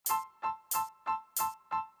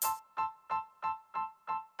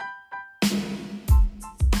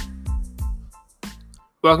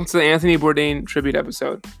Welcome to the Anthony Bourdain tribute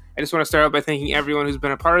episode. I just want to start out by thanking everyone who's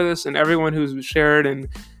been a part of this and everyone who's shared and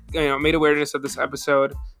made awareness of this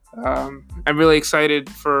episode. I'm really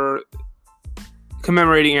excited for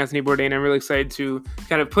commemorating Anthony Bourdain. I'm really excited to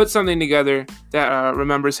kind of put something together that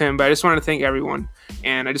remembers him. But I just want to thank everyone,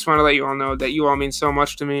 and I just want to let you all know that you all mean so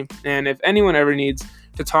much to me. And if anyone ever needs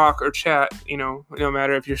to talk or chat, no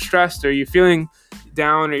matter if you're stressed or you're feeling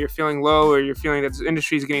down or you're feeling low or you're feeling that this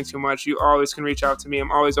industry is getting too much, you always can reach out to me.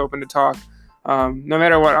 I'm always open to talk. No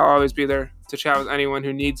matter what, I'll always be there to chat with anyone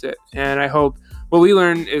who needs it. And I hope what we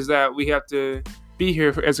learn is that we have to be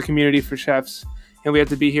here as a community for chefs, and we have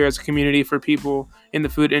to be here as a community for people in the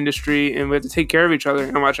food industry, and we have to take care of each other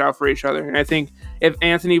and watch out for each other. And I think if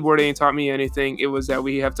Anthony Bourdain taught me anything, it was that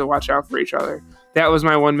we have to watch out for each other. That was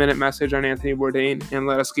my 1-minute message on Anthony Bourdain, and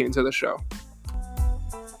let us get into the show.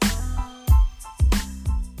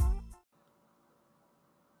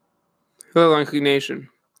 Hello, Line Cook Nation.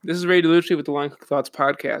 This is Ray DeLucci with the Line Cook Thoughts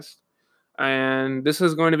podcast, and this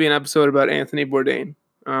is going to be an episode about Anthony Bourdain.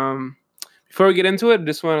 Before we get into it, I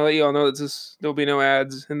just want to let you all know that there'll be no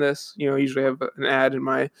ads in this. I usually have an ad in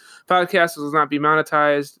my podcast. This will not be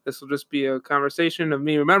monetized. This will just be a conversation of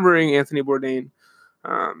me remembering Anthony Bourdain.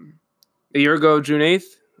 A year ago, June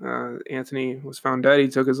 8th, Anthony was found dead. He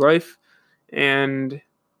took his life, and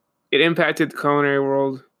it impacted the culinary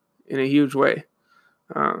world in a huge way.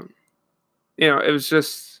 It was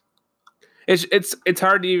just, it's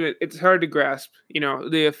hard to grasp,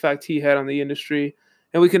 the effect he had on the industry.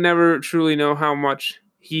 And we can never truly know how much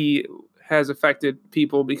he has affected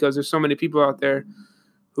people, because there's so many people out there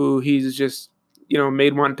who he's just,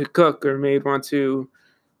 made want to cook or made want to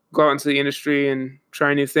go out into the industry and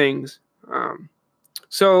try new things.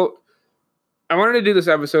 So I wanted to do this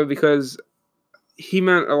episode because he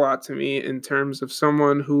meant a lot to me in terms of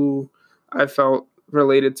someone who I felt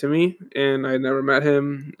related to me, and I never met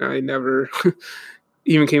him. I never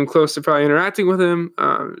even came close to probably interacting with him.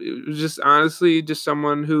 It was just honestly just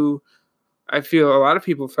someone who I feel a lot of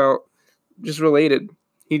people felt just related.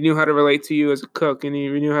 He knew how to relate to you as a cook, and he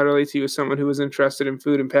knew how to relate to you as someone who was interested in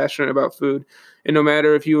food and passionate about food. And no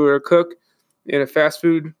matter if you were a cook in a fast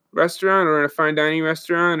food restaurant or in a fine dining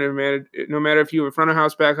restaurant, or no matter if you were front of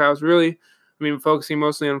house, back of house, really, focusing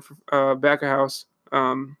mostly on back of house,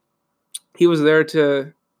 he was there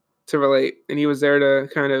to relate, and he was there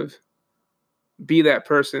to kind of be that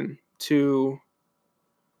person to,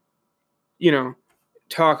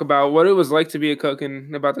 talk about what it was like to be a cook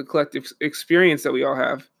and about the collective experience that we all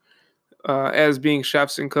have as being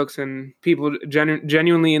chefs and cooks and people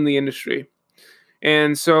genuinely in the industry.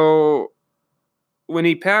 And so when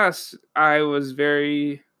he passed, I was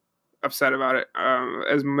very upset about it,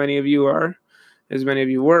 as many of you are, as many of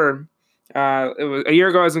you were. It was a year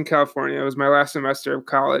ago. I was in California. It was my last semester of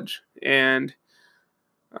college, and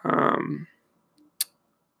I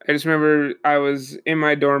just remember I was in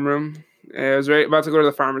my dorm room. I was about to go to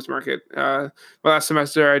the farmer's market. My last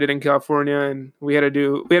semester I did in California, and we had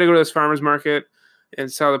to go to this farmer's market and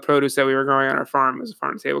sell the produce that we were growing on our farm. It was a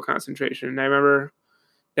farm table concentration. And I remember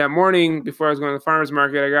that morning before I was going to the farmer's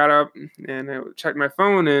market, I got up and I checked my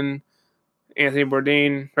phone, and Anthony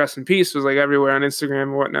Bourdain, rest in peace, was like everywhere on Instagram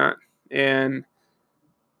and whatnot. And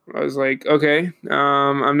I was like, okay,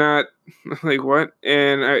 I'm not like, what?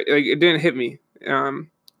 And it didn't hit me to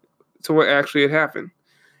what actually had happened.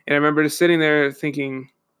 And I remember just sitting there thinking,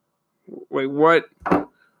 wait, what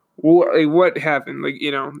happened?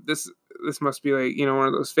 This must be one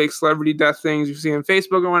of those fake celebrity death things you see on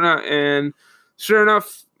Facebook and whatnot. And sure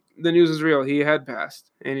enough, the news is real. He had passed,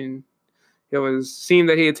 and it was seen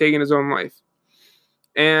that he had taken his own life.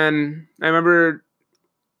 And I remember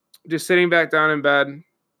just sitting back down in bed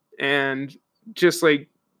and just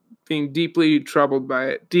being deeply troubled by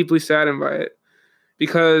it, deeply saddened by it,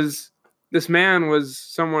 because this man was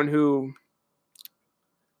someone who,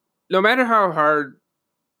 no matter how hard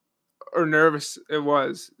or nervous it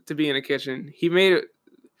was to be in a kitchen, he made it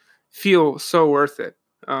feel so worth it.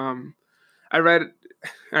 My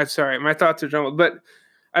thoughts are jumbled, but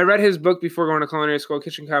I read his book before going to culinary school,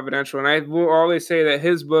 Kitchen Confidential, and I will always say that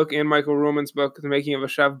his book and Michael Ruhlman's book, The Making of a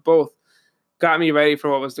Chef, both got me ready for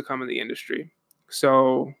what was to come in the industry.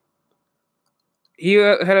 So he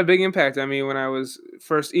had a big impact on me when I was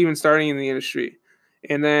first even starting in the industry.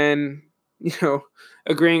 And then,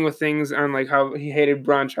 agreeing with things on how he hated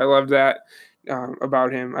brunch. I loved that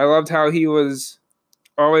about him. I loved how he was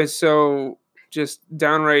always so just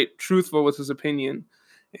downright truthful with his opinion.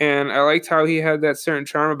 And I liked how he had that certain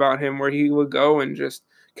charm about him where he would go and just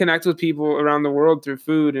connect with people around the world through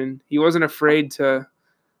food. And he wasn't afraid to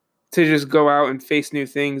just go out and face new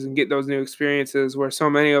things and get those new experiences, where so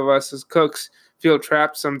many of us as cooks feel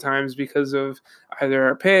trapped sometimes because of either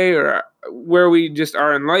our pay or where we just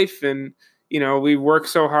are in life. And, we work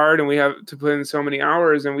so hard and we have to put in so many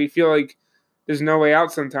hours and we feel like there's no way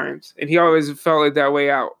out sometimes. And he always felt like that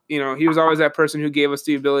way out. He was always that person who gave us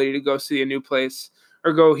the ability to go see a new place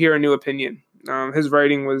or go hear a new opinion. His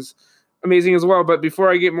writing was amazing as well. But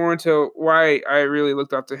before I get more into why I really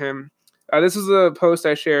looked up to him, this is a post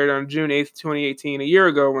I shared on June 8th, 2018, a year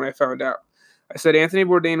ago when I found out. I said Anthony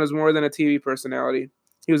Bourdain was more than a TV personality.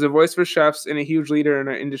 He was a voice for chefs and a huge leader in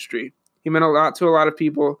our industry. He meant a lot to a lot of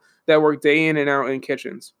people that work day in and out in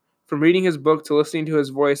kitchens. From reading his book to listening to his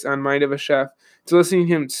voice on Mind of a Chef to listening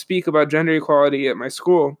to him speak about gender equality at my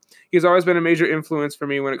school, he has always been a major influence for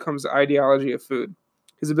me when it comes to ideology of food.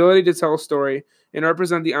 His ability to tell a story and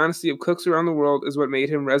represent the honesty of cooks around the world is what made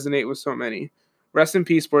him resonate with so many. Rest in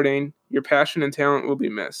peace, Bourdain. Your passion and talent will be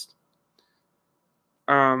missed.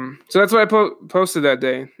 So that's what I posted that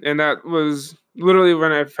day, and that was literally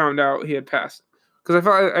when I found out he had passed, because I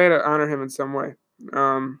felt I had to honor him in some way.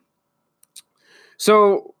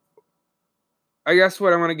 So I guess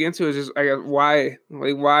what I want to get into is just why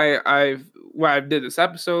I did this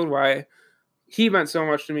episode, why he meant so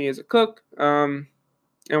much to me as a cook, and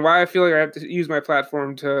why I feel like I have to use my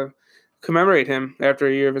platform to commemorate him after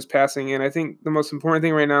a year of his passing. And I think the most important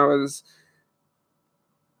thing right now is,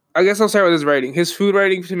 I guess I'll start with his writing. His food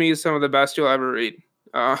writing to me is some of the best you'll ever read.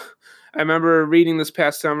 I remember reading this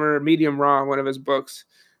past summer Medium Raw, one of his books,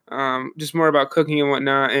 just more about cooking and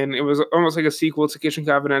whatnot, and it was almost like a sequel to Kitchen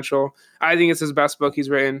Confidential. I think it's his best book he's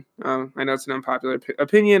written. I know it's an unpopular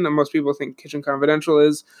opinion, and most people think Kitchen Confidential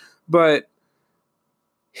is, but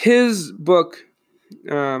his book,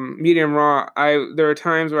 Medium Raw, there are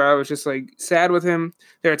times where I was just like sad with him.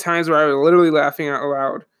 There are times where I was literally laughing out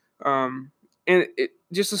loud. And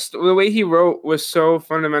the way he wrote was so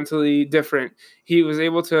fundamentally different. He was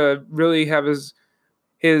able to really have his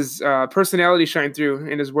personality shine through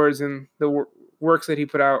in his words and the works that he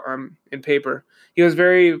put out in paper. He was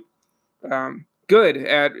very good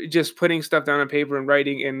at just putting stuff down on paper and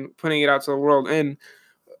writing and putting it out to the world. And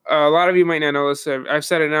a lot of you might not know this. I've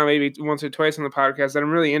said it now maybe once or twice on the podcast that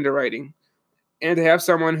I'm really into writing. And to have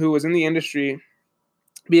someone who was in the industry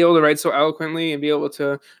be able to write so eloquently and be able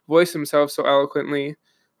to voice himself so eloquently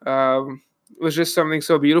was just something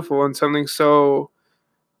so beautiful and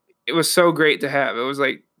it was so great to have. It was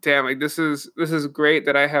like, damn, like this is great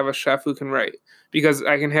that I have a chef who can write, because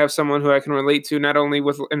I can have someone who I can relate to, not only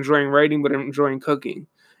with enjoying writing, but enjoying cooking.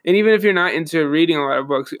 And even if you're not into reading a lot of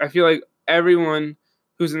books, I feel like everyone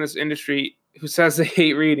who's in this industry who says they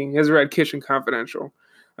hate reading has read Kitchen Confidential.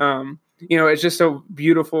 It's just a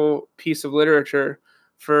beautiful piece of literature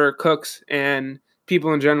for cooks and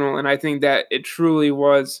people in general. And I think that it truly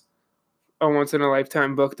was a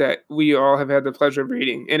once-in-a-lifetime book that we all have had the pleasure of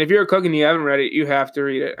reading. And if you're a cook and you haven't read it, you have to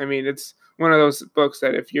read it. I mean, it's one of those books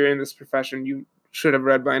that if you're in this profession, you should have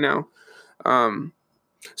read by now.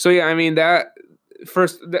 So yeah, I mean,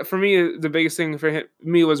 for me, the biggest thing for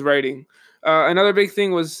me was writing. Another big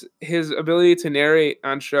thing was his ability to narrate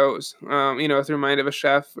on shows, through Mind of a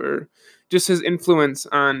Chef, or just his influence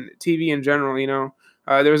on TV in general.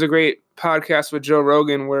 There was a great podcast with Joe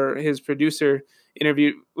Rogan where his producer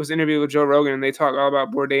was interviewed with Joe Rogan, and they talk all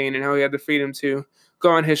about Bourdain and how he had the freedom to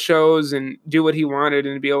go on his shows and do what he wanted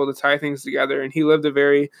and be able to tie things together. And he lived a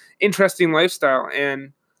very interesting lifestyle.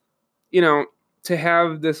 And, to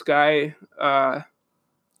have this guy,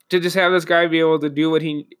 be able to do what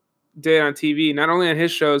he did on TV, not only on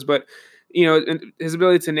his shows, but, his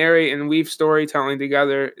ability to narrate and weave storytelling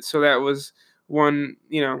together. So that was one,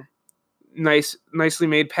 nicely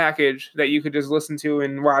made package that you could just listen to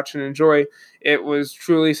and watch and enjoy. It was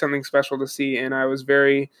truly something special to see, and I was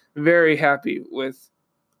very, very happy with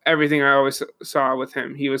everything I always saw with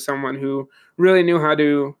him. He was someone who really knew how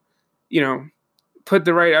to, put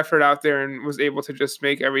the right effort out there and was able to just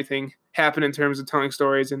make everything happen in terms of telling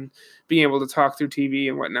stories and being able to talk through TV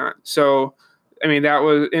and whatnot. So, I mean, that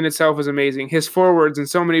was in itself was amazing. His forewords in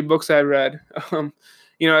so many books I read,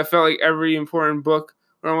 I felt like every important book,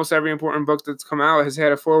 or almost every important book that's come out, has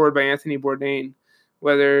had a foreword by Anthony Bourdain,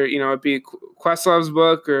 whether, it be Questlove's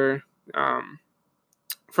book or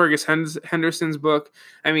Fergus Henderson's book.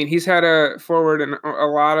 I mean, he's had a foreword in a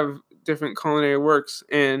lot of different culinary works,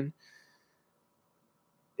 and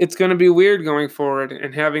it's going to be weird going forward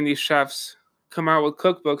and having these chefs come out with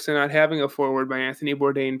cookbooks and not having a foreword by Anthony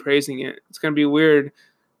Bourdain praising it. It's going to be weird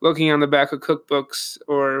looking on the back of cookbooks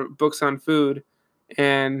or books on food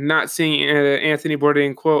and not seeing an Anthony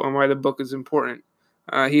Bourdain quote on why the book is important.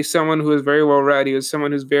 He's someone who is very well read. He was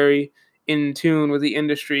someone who's very in tune with the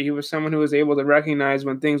industry. He was someone who was able to recognize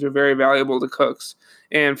when things were very valuable to cooks.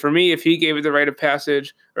 And for me, if he gave it the rite of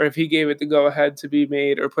passage, or if he gave it the go ahead to be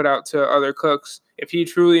made or put out to other cooks, if he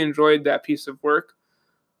truly enjoyed that piece of work,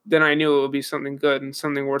 then I knew it would be something good and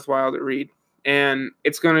something worthwhile to read. And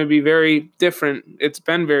it's going to be very different. It's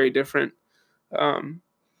been very different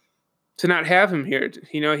to not have him here.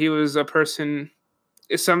 He was a person.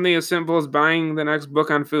 It's something as simple as buying the next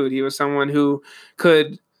book on food. He was someone who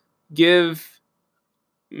could give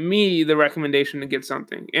me the recommendation to get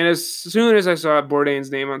something. And as soon as I saw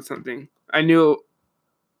Bourdain's name on something, I knew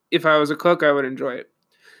if I was a cook, I would enjoy it.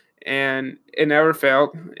 And it never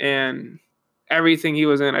failed. And everything he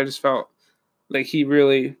was in, I just felt like he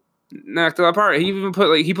really knocked it apart. He even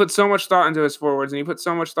put so much thought into his forwards, and he put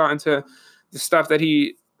so much thought into the stuff that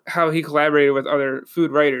how he collaborated with other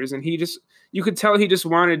food writers. And you could tell he just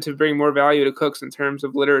wanted to bring more value to cooks in terms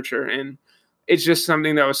of literature. And it's just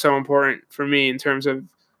something that was so important for me in terms of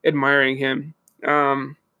admiring him.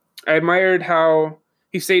 I admired how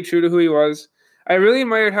he stayed true to who he was. I really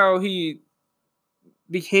admired how he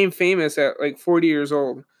became famous at like 40 years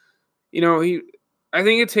old. I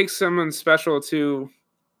think it takes someone special to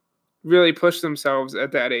really push themselves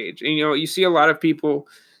at that age. And, you see a lot of people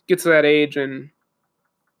get to that age and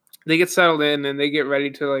they get settled in and they get ready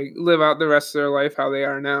to like live out the rest of their life how they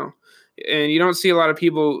are now. And you don't see a lot of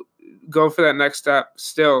people go for that next step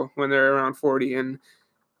still when they're around 40. And,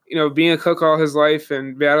 being a cook all his life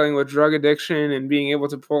and battling with drug addiction and being able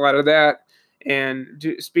to pull out of that and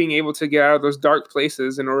just being able to get out of those dark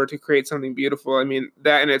places in order to create something beautiful. I mean,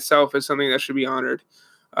 that in itself is something that should be honored.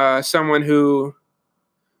 Someone who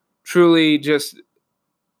truly just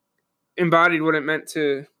embodied what it meant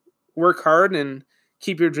to work hard and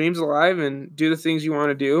keep your dreams alive and do the things you want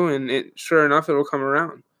to do. And sure enough, it'll come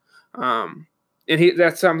around. And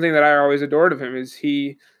that's something that I always adored of him is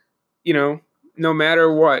he, no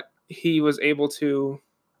matter what, he was able to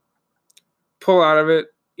pull out of it,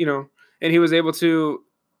 and he was able to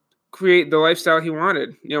create the lifestyle he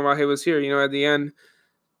wanted, while he was here. At the end,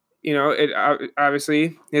 it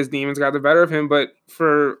obviously his demons got the better of him, but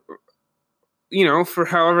for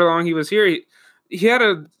however long he was here, he had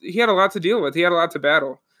a lot to deal with. He had a lot to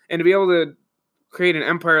battle, and to be able to create an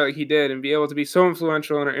empire like he did, and be able to be so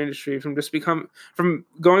influential in our industry from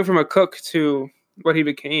going from a cook to what he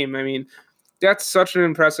became. I mean, that's such an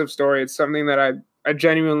impressive story. It's something that I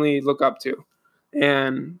genuinely look up to,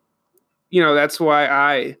 and that's why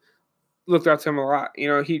I looked up to him a lot.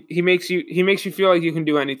 He makes you feel like you can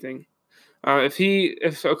do anything.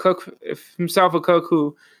 If a cook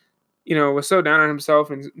who was so down on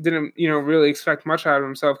himself and didn't really expect much out of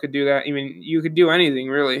himself could do that. I mean, you could do anything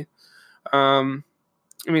really. So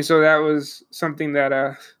that was something that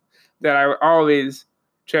I always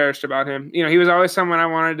cherished about him. He was always someone I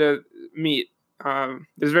wanted to meet.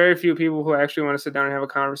 There's very few people who I actually want to sit down and have a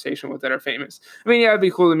conversation with that are famous. I mean, yeah, it'd be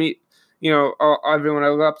cool to meet, everyone I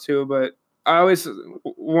look up to, but I always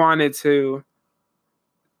wanted to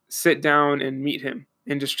sit down and meet him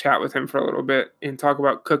and just chat with him for a little bit and talk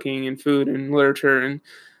about cooking and food and literature. And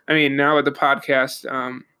I mean, now with the podcast,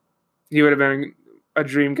 he would have been a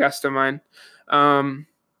dream guest of mine.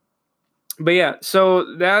 But yeah,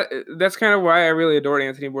 so that's kind of why I really adored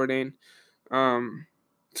Anthony Bourdain.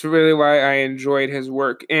 It's really why I enjoyed his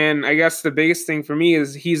work. And I guess the biggest thing for me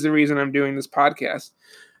is he's the reason I'm doing this podcast.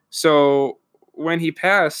 So when he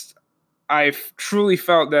passed, I truly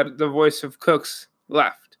felt that the voice of cooks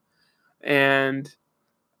left. And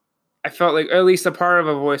I felt like at least a part of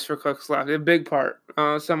a voice for cooks left, a big part.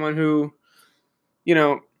 Someone who,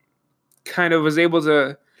 kind of was able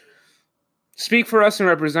to speak for us and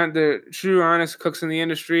represent the true, honest cooks in the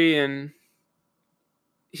industry. And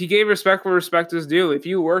he gave respect where respect is due. If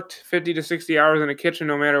you worked 50 to 60 hours in a kitchen,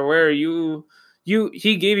 no matter where,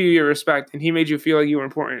 he gave you your respect and he made you feel like you were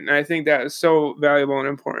important. And I think that is so valuable and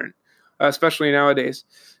important, especially nowadays.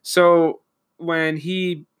 So when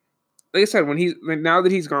like I said, now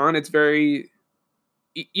that he's gone, it's very,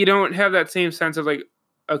 you don't have that same sense of like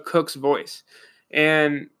a cook's voice.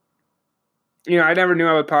 And, I never knew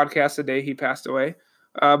I would podcast the day he passed away.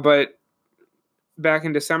 But back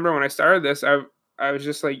in December when I started this, I was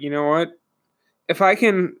just like, you know what? If I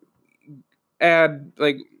can add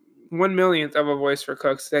like 1/1,000,000th of a voice for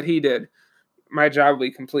cooks that he did, my job will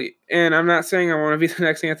be complete. And I'm not saying I want to be the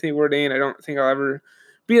next Anthony Bourdain. I don't think I'll ever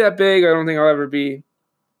be that big. I don't think I'll ever be,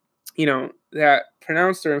 that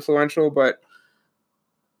pronounced or influential, but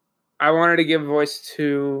I wanted to give voice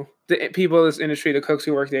to the people of this industry, the cooks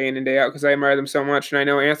who work day in and day out, because I admire them so much. And I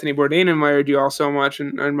know Anthony Bourdain admired you all so much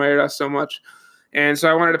and admired us so much. And so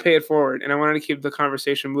I wanted to pay it forward, and I wanted to keep the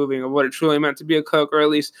conversation moving of what it truly meant to be a cook, or at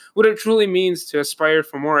least what it truly means to aspire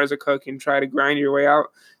for more as a cook and try to grind your way out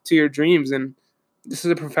to your dreams. And this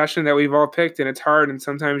is a profession that we've all picked, and it's hard, and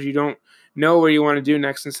sometimes you don't know where you want to do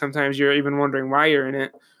next, and sometimes you're even wondering why you're in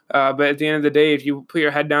it. But at the end of the day, if you put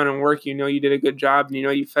your head down and work, you know you did a good job, and you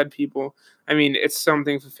know you fed people. I mean, it's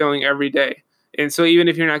something fulfilling every day. And so even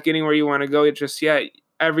if you're not getting where you want to go just yet,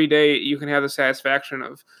 every day you can have the satisfaction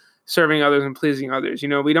of serving others and pleasing others. You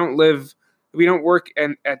know, we don't work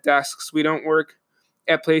at desks. We don't work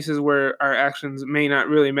at places where our actions may not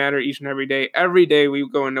really matter each and every day. Every day we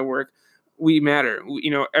go into work, we matter.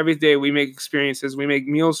 Every day we make experiences, we make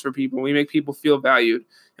meals for people, we make people feel valued,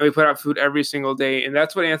 and we put out food every single day. And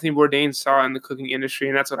that's what Anthony Bourdain saw in the cooking industry,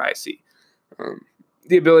 and that's what I see.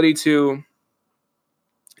 The ability to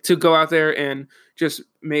go out there and just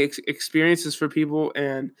make experiences for people,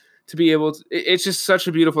 and to be able to, it's just such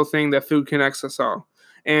a beautiful thing that food connects us all.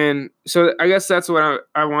 And so I guess that's what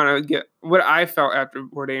I want to get, what I felt after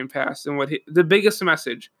Bourdain passed, and the biggest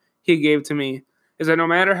message he gave to me is that no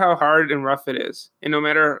matter how hard and rough it is, and no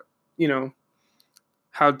matter,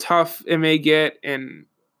 how tough it may get, and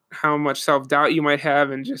how much self-doubt you might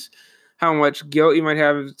have, and just how much guilt you might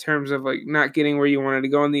have in terms of like not getting where you wanted to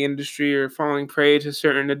go in the industry, or falling prey to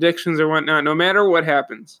certain addictions or whatnot, no matter what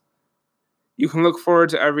happens, you can look forward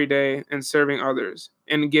to every day and serving others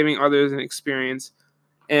and giving others an experience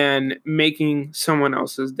and making someone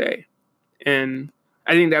else's day. And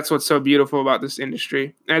I think that's what's so beautiful about this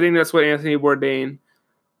industry. And I think that's what Anthony Bourdain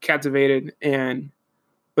captivated and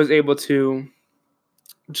was able to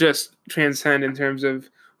just transcend in terms of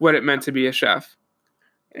what it meant to be a chef.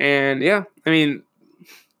 And yeah, I mean,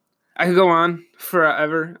 I could go on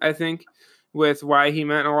forever, I think, with why he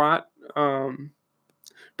meant a lot.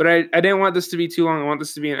 But I didn't want this to be too long. I want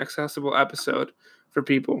this to be an accessible episode for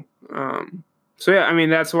people. So yeah, I mean,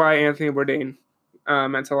 that's why Anthony Bourdain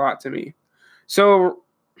meant a lot to me. So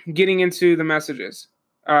getting into the messages,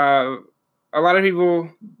 a lot of people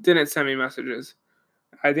didn't send me messages.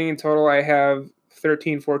 I think in total I have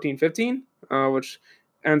 13, 14, 15, which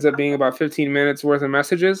ends up being about 15 minutes worth of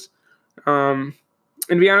messages. And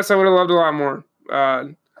to be honest, I would have loved a lot more.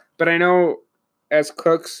 But I know as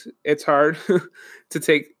cooks, it's hard to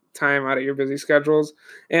take time out of your busy schedules.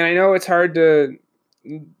 And I know it's hard to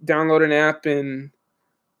download an app and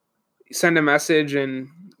send a message and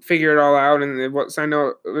figure it all out. And I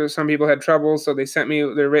know some people had trouble, so they sent me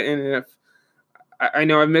their written. And if I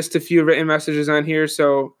know I've missed a few written messages on here,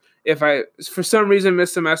 so if I, for some reason,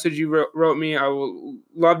 missed a message you wrote me, I will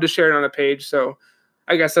love to share it on the page. So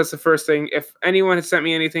I guess that's the first thing. If anyone has sent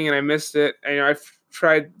me anything and I missed it, I know I've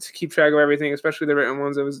tried to keep track of everything, especially the written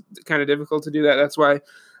ones. It was kind of difficult to do that. That's why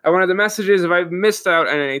I wanted the messages. If I've missed out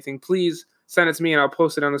on anything, please send it to me and I'll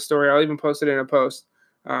post it on the story. I'll even post it in a post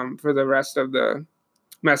for the rest of the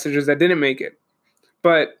messages that didn't make it.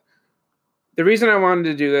 But the reason I wanted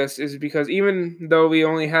to do this is because even though we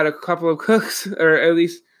only had a couple of cooks, or at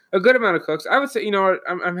least a good amount of cooks, I would say,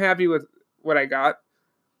 I'm happy with what I got.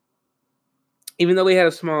 Even though we had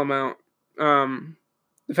a small amount,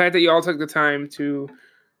 the fact that you all took the time to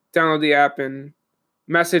download the app and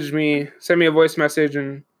message me, send me a voice message,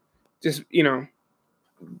 and just,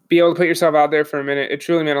 be able to put yourself out there for a minute, it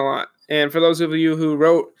truly meant a lot. And for those of you who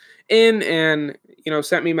wrote in and,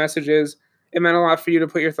 sent me messages, it meant a lot for you to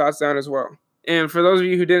put your thoughts down as well. And for those of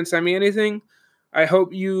you who didn't send me anything, I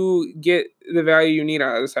hope you get the value you need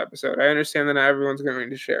out of this episode. I understand that not everyone's going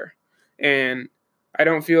to share. And I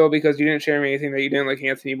don't feel because you didn't share me anything that you didn't like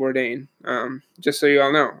Anthony Bourdain. Just so you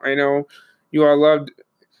all know. I know you all loved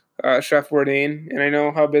Chef Bourdain, and I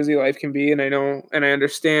know how busy life can be, and I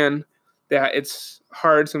understand that it's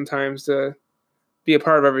hard sometimes to be a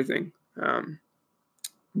part of everything.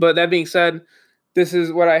 But that being said, this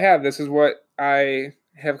is what I have. This is what I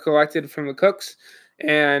have collected from the cooks.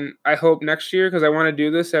 And I hope next year, because I want to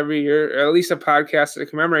do this every year, or at least a podcast to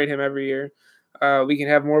commemorate him every year, we can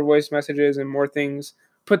have more voice messages and more things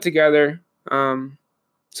put together.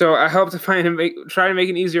 So I hope to try to make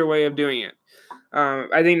an easier way of doing it.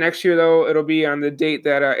 I think next year, though, it'll be on the date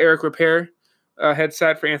that Eric Ripert had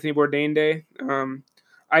set for Anthony Bourdain Day.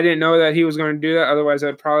 I didn't know that he was going to do that. Otherwise,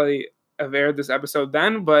 I'd probably have aired this episode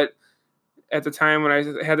then. But at the time when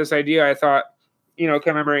I had this idea, I thought,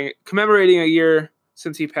 commemorating a year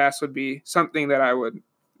since he passed would be something that I would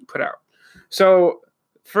put out. So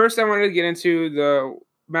first, I wanted to get into the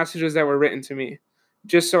messages that were written to me,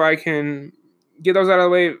 just so I can get those out of the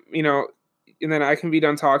way, and then I can be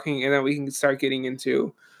done talking, and then we can start getting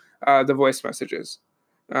into the voice messages.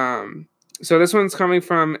 So this one's coming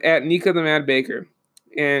from @Nika the Mad Baker,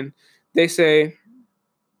 and they say,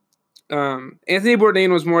 Anthony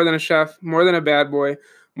Bourdain was more than a chef, more than a bad boy,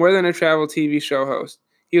 more than a travel TV show host.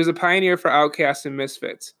 He was a pioneer for outcasts and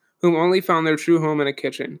misfits, whom only found their true home in a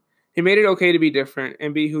kitchen. He made it okay to be different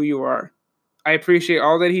and be who you are. I appreciate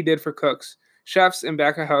all that he did for cooks, chefs, and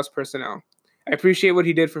back-of-house personnel. I appreciate what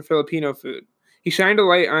he did for Filipino food. He shined a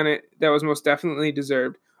light on it that was most definitely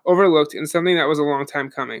deserved, overlooked, and something that was a long time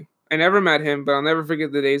coming. I never met him, but I'll never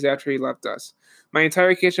forget the days after he left us. My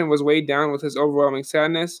entire kitchen was weighed down with his overwhelming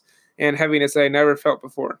sadness and heaviness that I never felt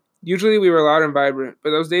before. Usually we were loud and vibrant,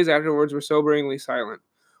 but those days afterwards were soberingly silent.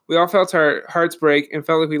 We all felt our hearts break and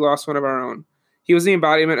felt like we lost one of our own. He was the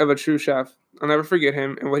embodiment of a true chef. I'll never forget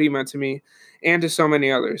him and what he meant to me and to so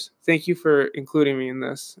many others. Thank you for including me in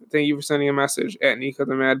this. Thank you for sending a message at Nico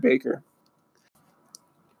the Mad Baker.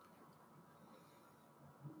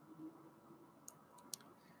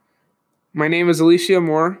 My name is Alicia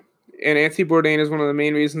Moore, and Anthony Bourdain is one of the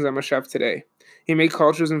main reasons I'm a chef today. He made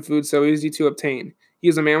cultures and food so easy to obtain. He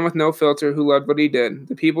is a man with no filter who loved what he did,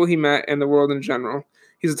 the people he met, and the world in general.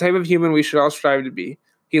 He's the type of human we should all strive to be.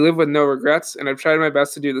 He lived with no regrets, and I've tried my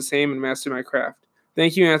best to do the same and master my craft.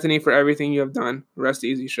 Thank you, Anthony, for everything you have done. Rest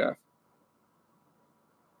easy, chef.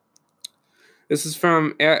 This is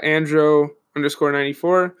from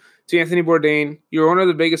 @Andro_94. To Anthony Bourdain, you're one of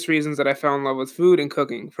the biggest reasons that I fell in love with food and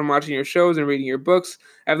cooking. From watching your shows and reading your books,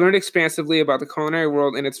 I've learned expansively about the culinary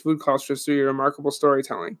world and its food cultures through your remarkable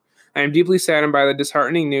storytelling. I am deeply saddened by the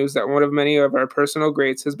disheartening news that one of many of our personal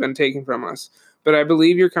greats has been taken from us, but I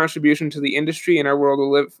believe your contribution to the industry and our world will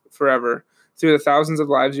live forever through the thousands of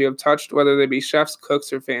lives you have touched, whether they be chefs,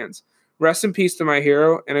 cooks, or fans. Rest in peace to my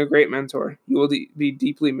hero and a great mentor. You will be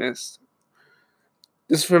deeply missed.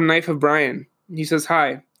 This is from Knife of Brian. He says,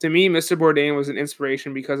 hi. To me, Mr. Bourdain was an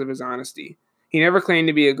inspiration because of his honesty. He never claimed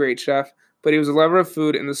to be a great chef, but he was a lover of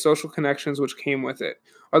food and the social connections which came with it.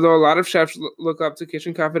 Although a lot of chefs look up to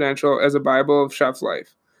Kitchen Confidential as a Bible of chef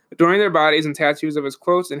life, adoring their bodies and tattoos of his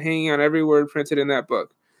quotes and hanging on every word printed in that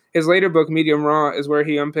book. His later book, Medium Raw, is where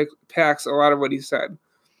he unpacks a lot of what he said.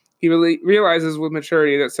 He really realizes with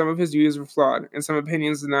maturity that some of his views were flawed and some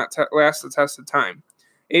opinions did not last the test of time.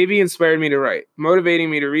 A.B. inspired me to write, motivating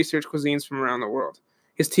me to research cuisines from around the world.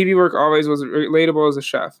 His TV work always was relatable as a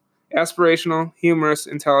chef. Aspirational, humorous,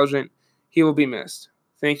 intelligent. He will be missed.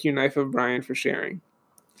 Thank you, Knife of Brian, for sharing.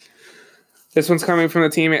 This one's coming from the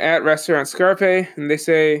team at Restaurant Scarpe, and they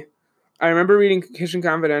say, I remember reading Kitchen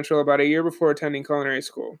Confidential about a year before attending culinary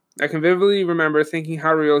school. I can vividly remember thinking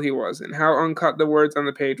how real he was and how uncut the words on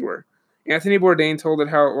the page were. Anthony Bourdain told it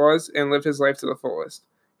how it was and lived his life to the fullest.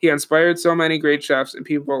 He inspired so many great chefs and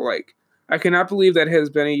people alike. I cannot believe that it has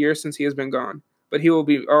been a year since he has been gone, but he will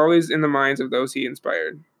be always in the minds of those he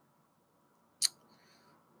inspired.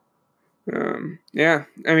 Yeah,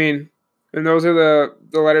 I mean, and those are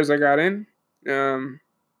the letters I got in.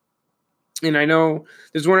 And I know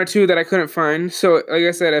there's one or two that I couldn't find. So, like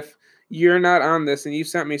I said, if you're not on this and you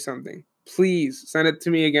sent me something, please send it to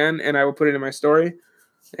me again, and I will put it in my story.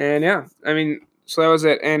 And yeah, I mean, so that was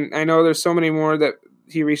it. And I know there's so many more that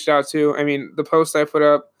he reached out to. I mean, the post I put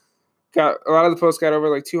up a lot of the posts got over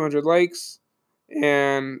like 200 likes,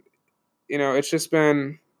 and you know, it's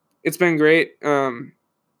been great to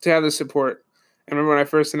have the support. I remember when I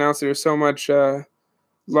first announced there was so much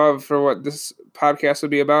love for what this podcast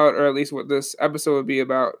would be about, or at least what this episode would be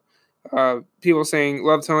about. People saying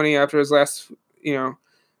love Tony after his last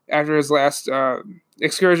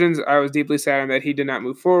excursions. I was deeply saddened that he did not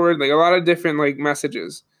move forward. Like a lot of different like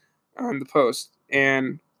messages on the post,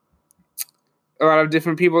 and a lot of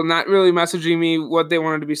different people not really messaging me what they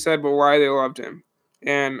wanted to be said, but why they loved him.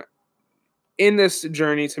 And in this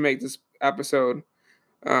journey to make this episode,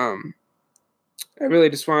 I really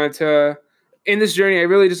just wanted to. In this journey, I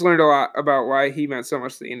really just learned a lot about why he meant so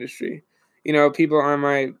much to the industry. You know, people on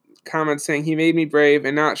my comments saying he made me brave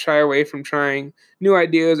and not shy away from trying new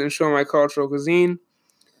ideas and showing my cultural cuisine.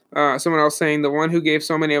 Someone else saying the one who gave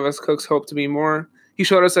so many of us cooks hope to be more. He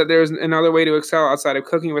showed us that there's another way to excel outside of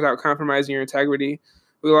cooking without compromising your integrity.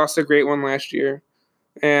 We lost a great one last year.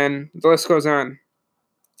 And the list goes on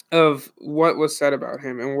of what was said about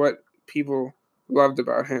him and what people loved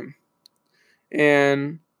about him.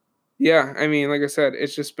 And yeah, I mean, like I said,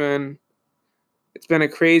 it's been a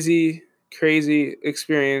crazy, crazy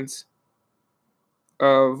experience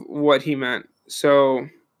of what he meant. So,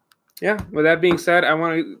 yeah, with that being said, I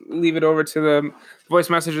want to leave it over to the voice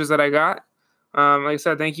messages that I got. Like I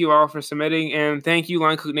said, thank you all for submitting, and thank you,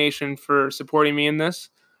 Line Cook Nation, for supporting me in this.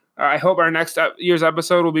 I hope our next year's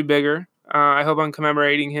episode will be bigger. I hope I'm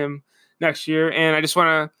commemorating him next year, and I just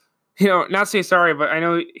want to, not say sorry, but I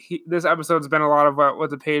know this episode's been a lot of what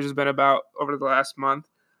the page has been about over the last month.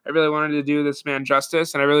 I really wanted to do this man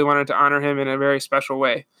justice, and I really wanted to honor him in a very special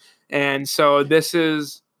way. And so this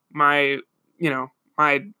is my,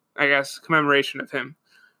 my, I guess, commemoration of him.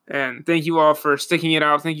 And thank you all for sticking it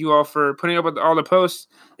out. Thank you all for putting up with all the posts,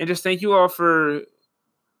 and just thank you all for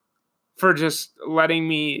just letting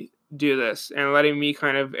me do this and letting me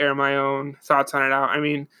kind of air my own thoughts on it out. I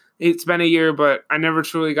mean, it's been a year, but I never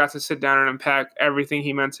truly got to sit down and unpack everything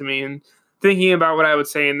he meant to me. And thinking about what I would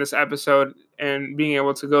say in this episode and being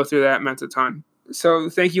able to go through that meant a ton. So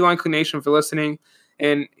thank you, Uncle Nation, for listening.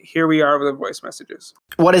 And here we are with the voice messages.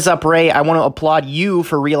 What is up, Ray? I want to applaud you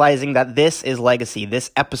for realizing that this is legacy. This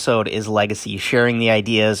episode is legacy, sharing the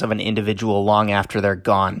ideas of an individual long after they're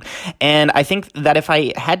gone. And I think that if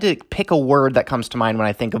I had to pick a word that comes to mind when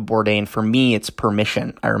I think of Bourdain, for me, it's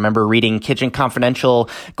permission. I remember reading Kitchen Confidential,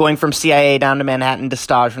 going from CIA down to Manhattan to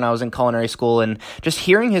stage when I was in culinary school, and just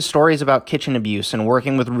hearing his stories about kitchen abuse and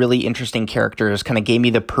working with really interesting characters kind of gave me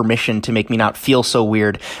the permission to make me not feel so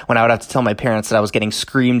weird when I would have to tell my parents that I was getting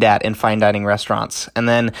screamed at in fine dining restaurants. And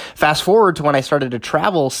then fast forward to when I started to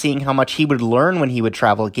travel, seeing how much he would learn when he would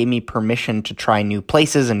travel gave me permission to try new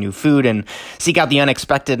places and new food and seek out the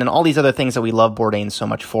unexpected and all these other things that we love Bourdain so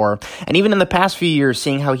much for. And even in the past few years,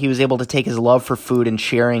 seeing how he was able to take his love for food and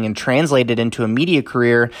sharing and translate it into a media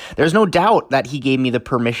career, there's no doubt that he gave me the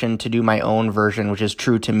permission to do my own version, which is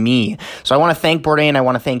true to me. So I want to thank Bourdain. I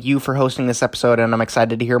want to thank you for hosting this episode, and I'm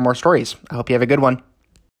excited to hear more stories. I hope you have a good one.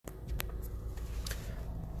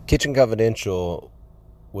 Kitchen Confidential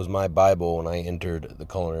was my Bible when I entered the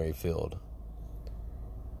culinary field.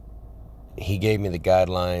 He gave me the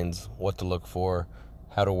guidelines, what to look for,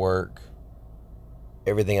 how to work,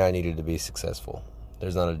 everything I needed to be successful.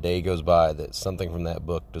 There's not a day goes by that something from that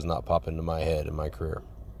book does not pop into my head in my career.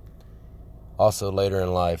 Also, later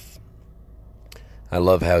in life, I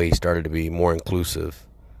love how he started to be more inclusive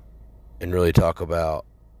and really talk about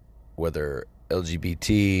whether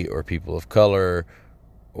LGBT or people of color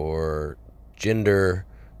or gender,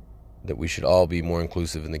 that we should all be more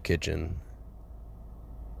inclusive in the kitchen.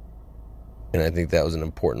 And I think that was an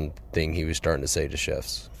important thing he was starting to say to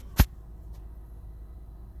chefs.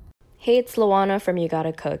 Hey, it's Luana from You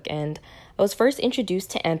Gotta Cook, and I was first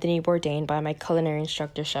introduced to Anthony Bourdain by my culinary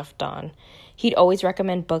instructor, Chef Don. He'd always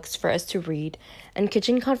recommend books for us to read, and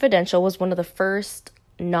Kitchen Confidential was one of the first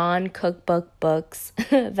non-cookbook books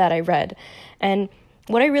that I read. And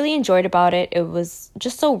what I really enjoyed about it, it was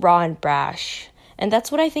just so raw and brash. And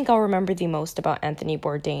that's what I think I'll remember the most about Anthony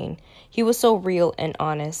Bourdain. He was so real and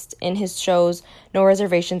honest. In his shows, No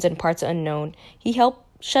Reservations and Parts Unknown, he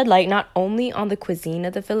helped shed light not only on the cuisine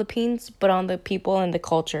of the Philippines, but on the people and the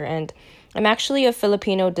culture. And I'm actually of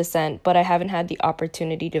Filipino descent, but I haven't had the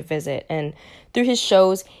opportunity to visit. And through his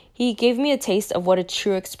shows, he gave me a taste of what a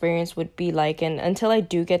true experience would be like. And until I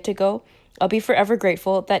do get to go, I'll be forever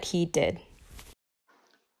grateful that he did.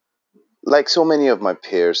 Like so many of my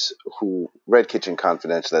peers who read Kitchen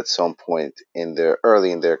Confidential at some point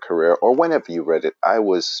early in their career, or whenever you read it, I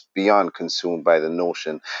was beyond consumed by the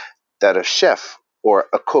notion that a chef or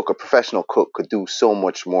a cook, a professional cook, could do so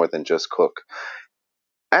much more than just cook.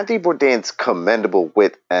 Anthony Bourdain's commendable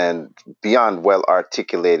wit and beyond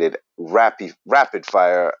well-articulated,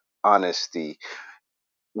 rapid-fire honesty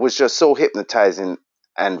was just so hypnotizing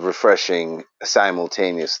and refreshing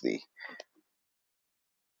simultaneously.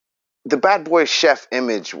 The bad boy chef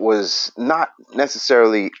image was not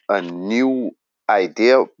necessarily a new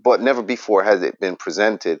idea, but never before has it been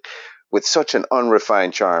presented with such an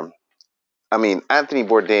unrefined charm. I mean, Anthony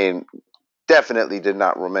Bourdain definitely did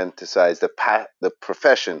not romanticize the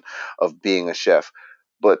profession of being a chef,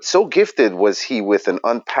 but so gifted was he with an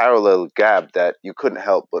unparalleled gab that you couldn't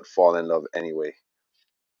help but fall in love anyway.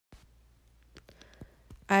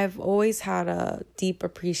 I've always had a deep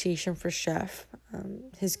appreciation for Chef.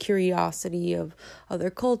 His curiosity of other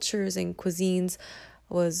cultures and cuisines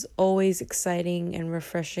was always exciting and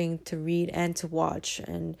refreshing to read and to watch.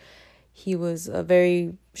 And he was a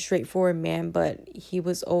very straightforward man, but he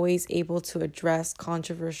was always able to address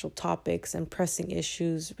controversial topics and pressing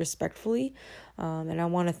issues respectfully. And I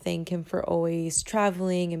want to thank him for always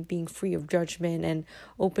traveling and being free of judgment and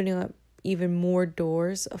opening up even more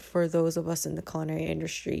doors for those of us in the culinary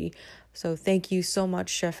industry. So thank you so much,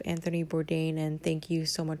 Chef Anthony Bourdain, and thank you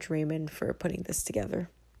so much, Raymond, for putting this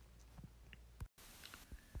together.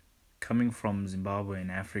 Coming from Zimbabwe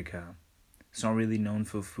in Africa, it's not really known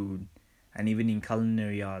for food, and even in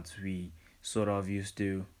culinary arts, we sort of used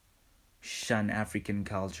to shun African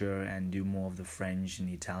culture and do more of the French and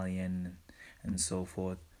Italian and so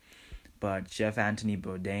forth. But Chef Anthony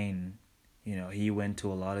Bourdain, he went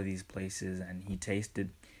to a lot of these places and he tasted,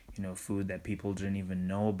 food that people didn't even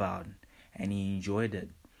know about, and he enjoyed it.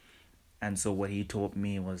 And so what he taught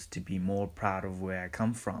me was to be more proud of where I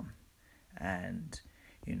come from. And,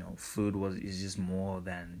 food is just more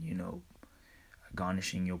than,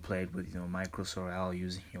 garnishing your plate with, micro sorrel,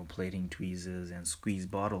 using your plating tweezers and squeeze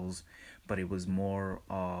bottles. But it was more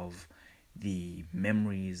of the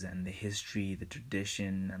memories and the history, the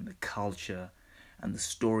tradition and the culture and the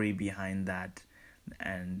story behind that,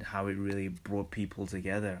 and how it really brought people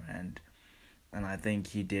together. And I think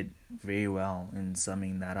he did very well in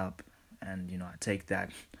summing that up. And, I take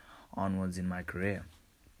that onwards in my career.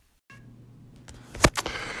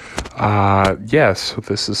 So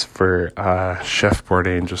this is for Chef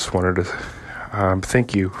Bourdain. Just wanted to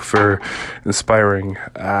thank you for inspiring,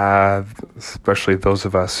 especially those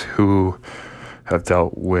of us who have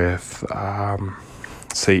dealt with,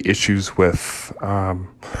 say, issues with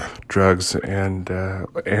drugs and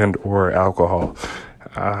or alcohol,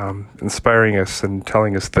 inspiring us and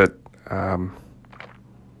telling us that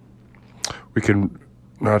we can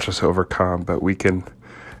not just overcome, but we can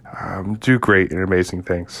do great and amazing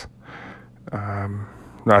things.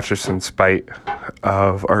 Not just in spite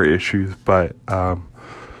of our issues, but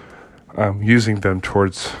using them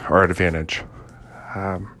towards our advantage.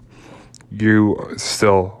 You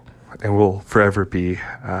still and will forever be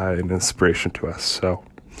an inspiration to us. So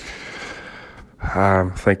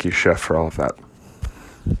thank you, Chef, for all of that.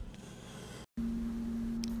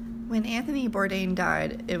 When Anthony Bourdain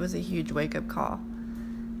died, it was a huge wake-up call.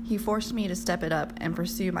 He forced me to step it up and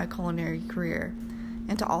pursue my culinary career,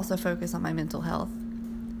 and to also focus on my mental health.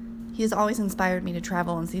 He has always inspired me to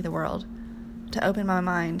travel and see the world, to open my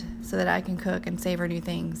mind so that I can cook and savor new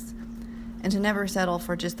things, and to never settle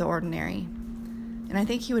for just the ordinary. And I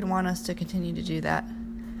think he would want us to continue to do that,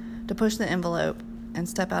 to push the envelope and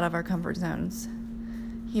step out of our comfort zones.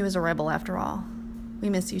 He was a rebel after all. We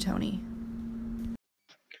miss you, Tony.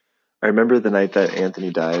 I remember the night that Anthony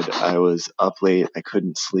died. I was up late. I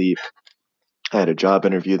couldn't sleep. I had a job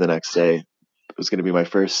interview the next day. It was going to be my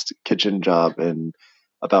first kitchen job in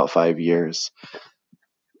about 5 years.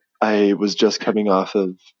 I was just coming off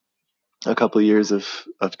of a couple of years of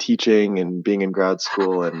teaching and being in grad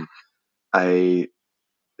school. And I,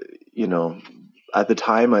 at the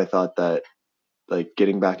time I thought that like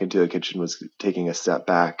getting back into the kitchen was taking a step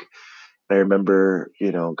back. I remember,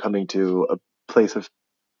 coming to a place of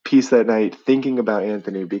peace that night, thinking about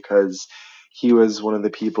Anthony, because he was one of the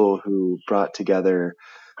people who brought together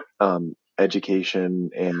education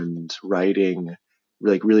and writing,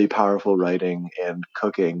 like really powerful writing and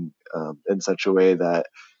cooking in such a way that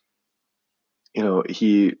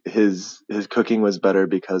his cooking was better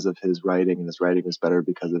because of his writing, and his writing was better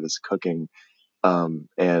because of his cooking,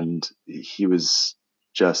 and he was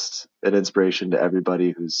just an inspiration to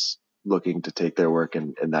everybody who's looking to take their work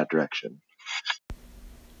in that direction.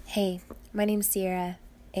 Hey, my name's Sierra,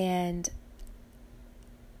 and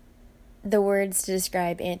the words to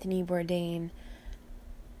describe Anthony Bourdain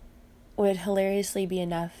would hilariously be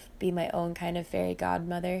my own kind of fairy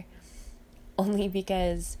godmother, only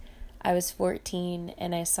because I was 14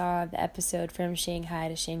 and I saw the episode From Shanghai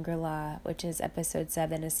to Shangri-La, which is episode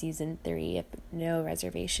 7 of season 3 of No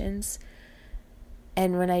Reservations.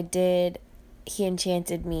 And when I did, he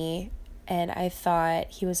enchanted me, and I thought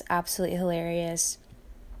he was absolutely hilarious.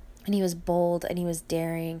 And he was bold, and he was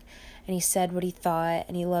daring, and he said what he thought,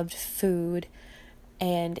 and he loved food,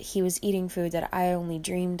 and he was eating food that I only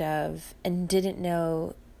dreamed of and didn't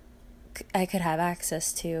know I could have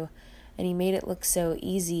access to, and he made it look so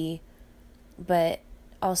easy, but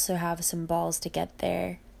also have some balls to get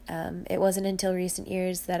there. It wasn't until recent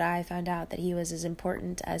years that I found out that he was as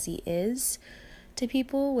important as he is to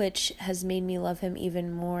people, which has made me love him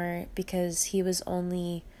even more, because he was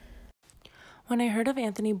only... When I heard of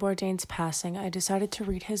Anthony Bourdain's passing, I decided to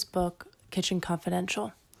read his book, Kitchen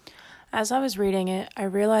Confidential. As I was reading it, I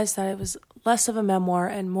realized that it was less of a memoir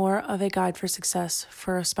and more of a guide for success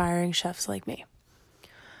for aspiring chefs like me.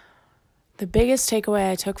 The biggest takeaway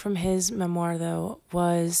I took from his memoir, though,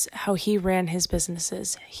 was how he ran his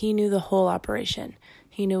businesses. He knew the whole operation.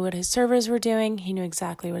 He knew what his servers were doing, he knew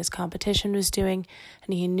exactly what his competition was doing,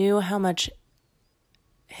 and he knew how much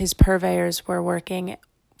his purveyors were working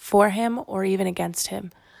for him or even against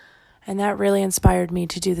him. And that really inspired me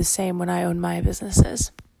to do the same when I own my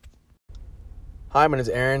businesses. Hi, my name is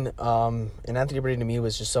Aaron. And Anthony Bourdain to me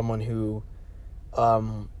was just someone who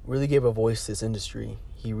really gave a voice to this industry.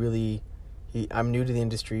 I'm new to the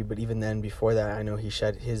industry, but even then, before that, I know he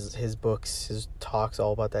shed his books, his talks,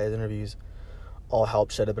 all about that, his interviews, all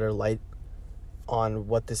helped shed a better light on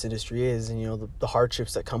what this industry is and, the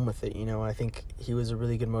hardships that come with it, I think he was a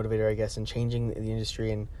really good motivator, I guess, in changing the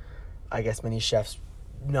industry, and I guess many chefs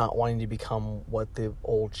not wanting to become what the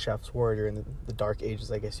old chefs were during the dark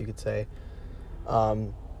ages, I guess you could say.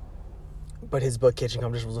 But his book, Kitchen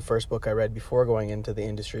Confidential, was the first book I read before going into the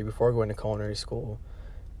industry, before going to culinary school.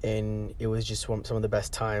 And it was just some of the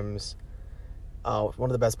best times, one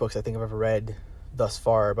of the best books I think I've ever read thus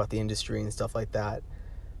far about the industry and stuff like that.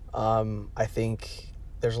 I think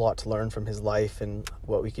there's a lot to learn from his life and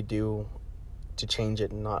what we could do to change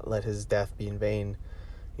it and not let his death be in vain,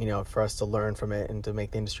 you know, for us to learn from it and to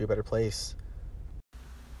make the industry a better place.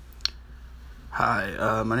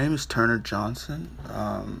 Hi, my name is Turner Johnson.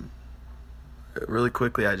 Really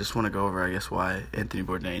quickly, I just want to go over, I guess, why Anthony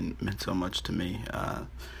Bourdain meant so much to me.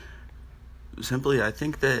 Simply, I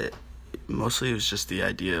think that mostly it was just the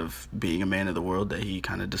idea of being a man of the world that he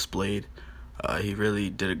kind of displayed. He really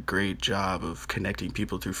did a great job of connecting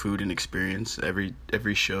people through food and experience. Every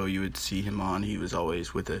show you would see him on, he was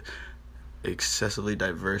always with a excessively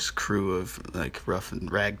diverse crew of like rough and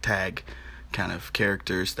ragtag kind of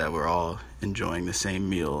characters that were all enjoying the same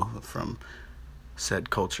meal from said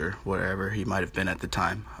culture, wherever he might have been at the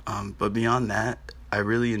time. But beyond that, I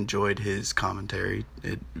really enjoyed his commentary.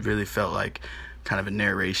 It really felt like kind of a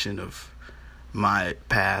narration of my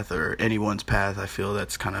path or anyone's path. I feel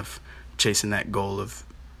that's kind of chasing that goal of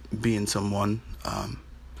being someone.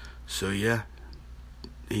 So yeah,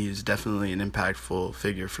 he's definitely an impactful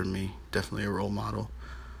figure for me. Definitely a role model,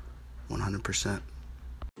 100%.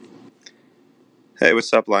 Hey,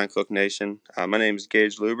 what's up, Line Cook Nation? My name is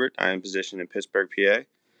Gage Lubert. I am positioned in Pittsburgh, PA.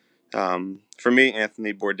 For me,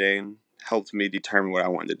 Anthony Bourdain helped me determine what I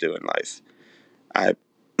wanted to do in life. I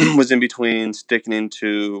was in between sticking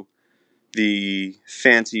into the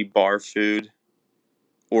fancy bar food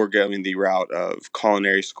or going the route of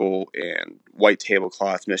culinary school and white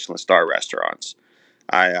tablecloth Michelin star restaurants.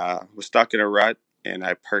 I was stuck in a rut, and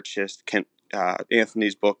I purchased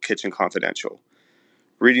Anthony's book, Kitchen Confidential.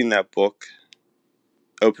 Reading that book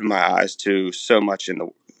opened my eyes to so much in the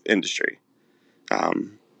industry.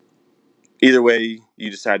 Either way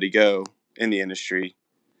you decide to go in the industry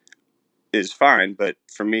is fine, but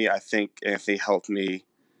for me, I think Anthony helped me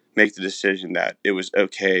make the decision that it was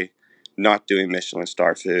okay not doing Michelin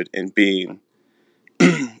star food and being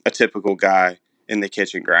a typical guy in the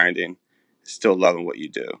kitchen grinding, still loving what you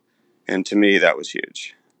do. And to me, that was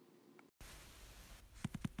huge.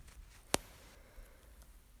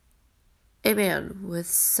 A man with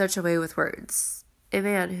such a way with words. A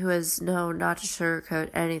man who has known not to sugarcoat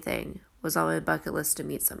anything was on my bucket list to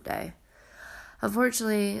meet someday.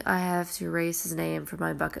 Unfortunately, I have to erase his name from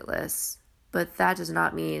my bucket list, but that does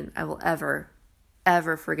not mean I will ever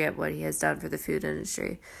forget what he has done for the food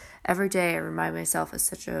industry. Every day I remind myself of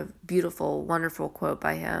such a beautiful, wonderful quote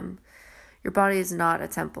by him. Your body is not a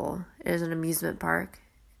temple. It is an amusement park.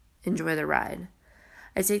 Enjoy the ride.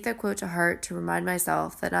 I take that quote to heart to remind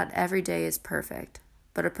myself that not every day is perfect,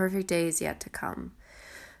 but a perfect day is yet to come.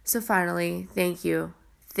 So finally, thank you,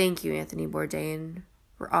 Anthony Bourdain,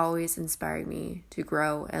 for always inspiring me to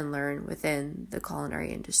grow and learn within the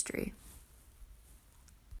culinary industry.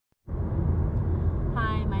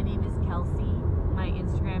 Hi, my name is Kelsey. My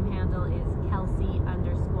Instagram handle is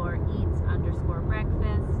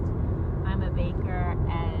Kelsey_eats_breakfast. I'm a baker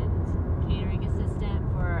and catering assistant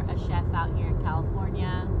for a chef out here in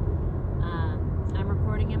California. I'm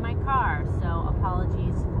recording in my car, so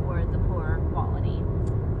apologies for the poor quality.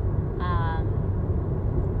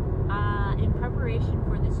 In preparation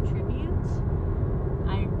for this tribute,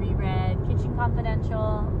 I reread Kitchen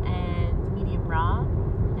Confidential and Medium Raw,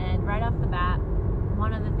 and right off the bat,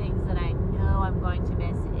 one of the things that I know I'm going to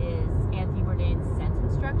miss is Anthony Bourdain's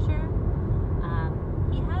sentence structure.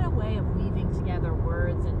 He had a way of weaving together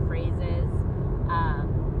words and phrases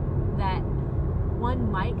that one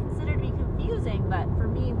might consider to be confusing, but for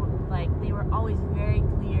me, like, they were always very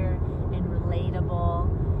clear and relatable,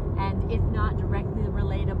 and if not directly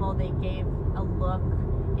relatable, they gave a look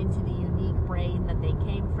into the unique brain that they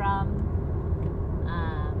came from.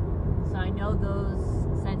 So I know those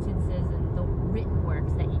sentences and the written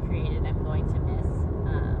works that he created I'm going to miss.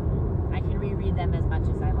 I can reread them as much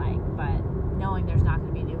as I like, but knowing there's not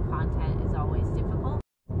going to be new content is always difficult.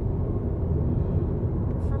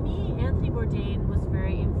 For me, Anthony Bourdain was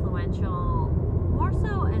very influential, more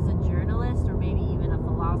so as a journalist or maybe even a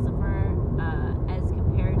philosopher, as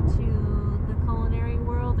compared to the culinary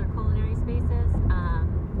world or culinary spaces.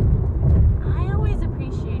 I always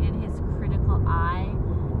appreciated his critical eye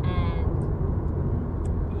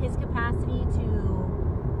and his capacity to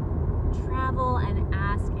travel and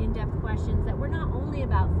ask in-depth questions that were not only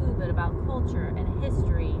about food but about culture and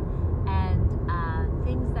history and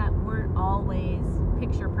things that weren't always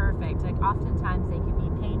picture perfect. Like, oftentimes they can be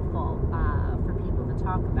painful for people to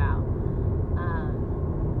talk about.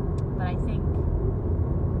 But I think,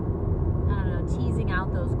 teasing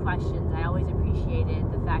out those questions, I always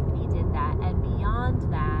appreciated the fact that he did that. And beyond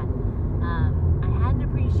that, I had an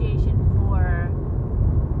appreciation for,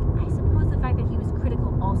 I suppose, the fact that he was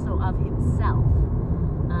critical also of himself.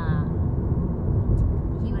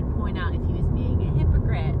 He would point out if he was being a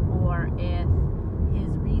hypocrite or if his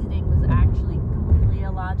reasoning was actually completely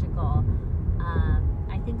illogical.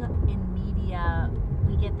 I think in media,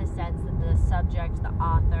 we get the sense that the subject, the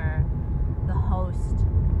author, the host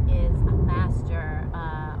is a master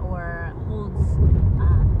or holds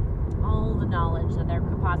all the knowledge that there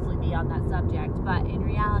could possibly be on that subject. But in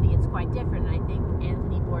reality, it's quite different. And I think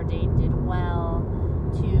Anthony Bourdain did well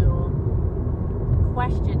to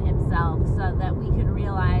question himself so that we could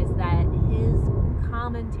realize that his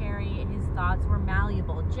commentary and his thoughts were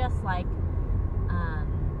malleable, just like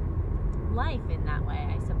life in that way,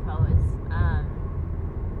 I suppose.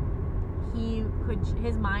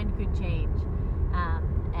 His mind could change,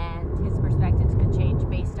 and his perspectives could change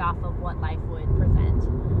based off of what life would present.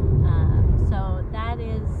 So that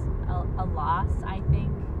is a loss, I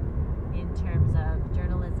think, in terms of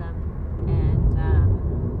journalism, and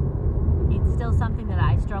it's still something that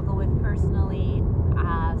I struggle with personally,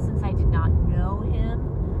 since I did not know him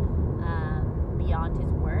beyond his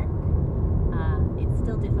work. It's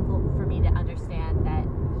still difficult for me to understand that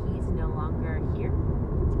he's no longer here.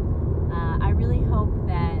 I really hope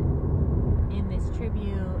that in this tribute,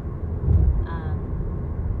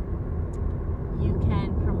 you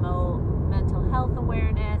can promote mental health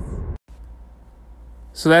awareness.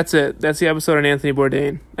 So that's it. That's the episode on Anthony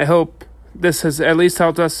Bourdain. I hope this has at least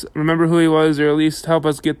helped us remember who he was, or at least help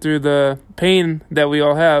us get through the pain that we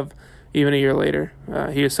all have even a year later.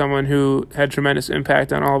 He is someone who had tremendous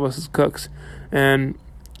impact on all of us as cooks. And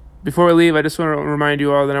before we leave, I just want to remind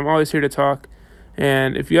you all that I'm always here to talk.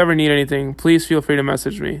 And if you ever need anything, please feel free to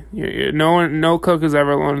message me. No cook is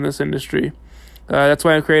ever alone in this industry. That's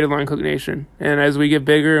why I created Line Cook Nation. And as we get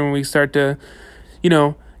bigger and we start to,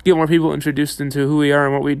 get more people introduced into who we are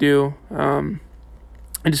and what we do,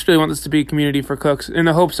 I just really want this to be a community for cooks, in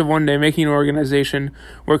the hopes of one day making an organization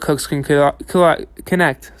where cooks can connect.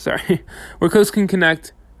 Where cooks can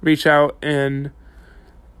connect, reach out, and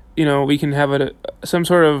we can have some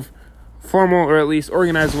sort of formal or at least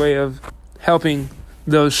organized way of helping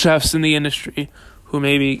those chefs in the industry who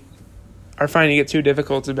maybe are finding it too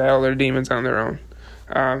difficult to battle their demons on their own.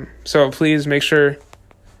 So please make sure,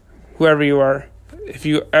 whoever you are, if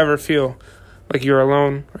you ever feel like you're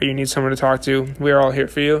alone or you need someone to talk to, we're all here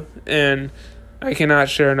for you. And I cannot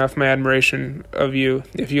share enough my admiration of you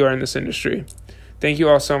if you are in this industry. Thank you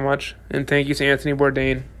all so much. And thank you to Anthony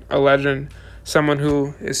Bourdain, a legend, someone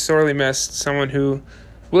who is sorely missed, someone who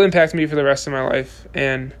will impact me for the rest of my life,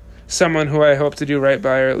 and someone who I hope to do right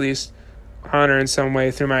by, or at least honor in some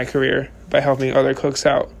way through my career by helping other cooks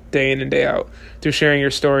out day in and day out, through sharing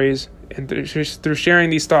your stories and through sharing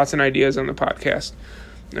these thoughts and ideas on the podcast.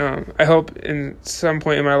 I hope in some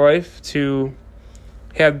point in my life to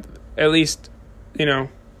have at least,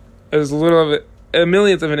 as little of a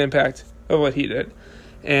millionth of an impact of what he did.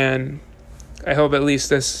 And I hope at least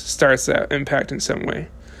this starts that impact in some way.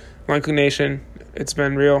 Line Cook Nation, it's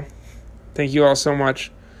been real. Thank you all so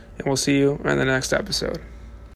much, and we'll see you on the next episode.